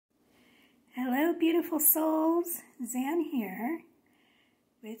beautiful souls. Zan here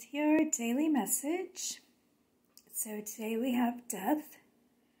with your daily message. So today we have Death,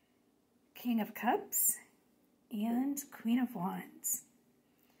 King of Cups, and Queen of Wands.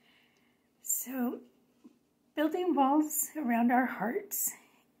 So building walls around our hearts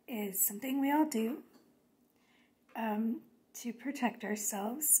is something we all do to protect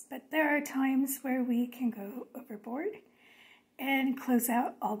ourselves, but there are times where we can go overboard and close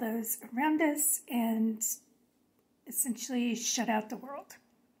out all those around us and essentially shut out the world.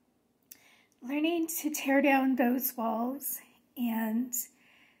 Learning to tear down those walls and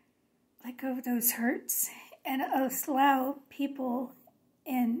let go of those hurts and allow people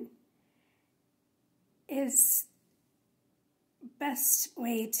in is best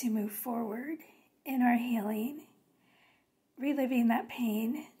way to move forward in our healing, reliving that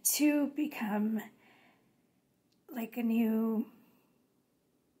pain to become like a new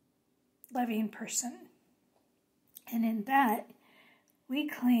loving person. And in that, we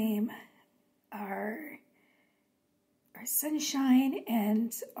claim our sunshine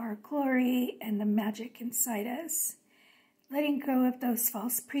and our glory and the magic inside us, letting go of those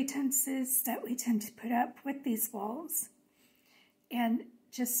false pretenses that we tend to put up with these walls, and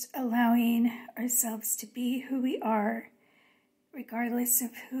just allowing ourselves to be who we are, regardless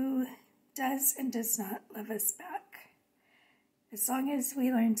of who does and does not love us back. As long as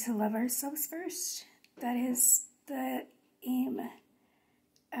we learn to love ourselves first, that is the aim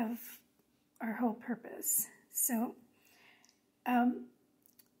of our whole purpose. So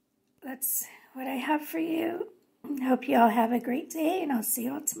that's what I have for you. Hope you all have a great day, and I'll see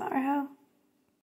you all tomorrow.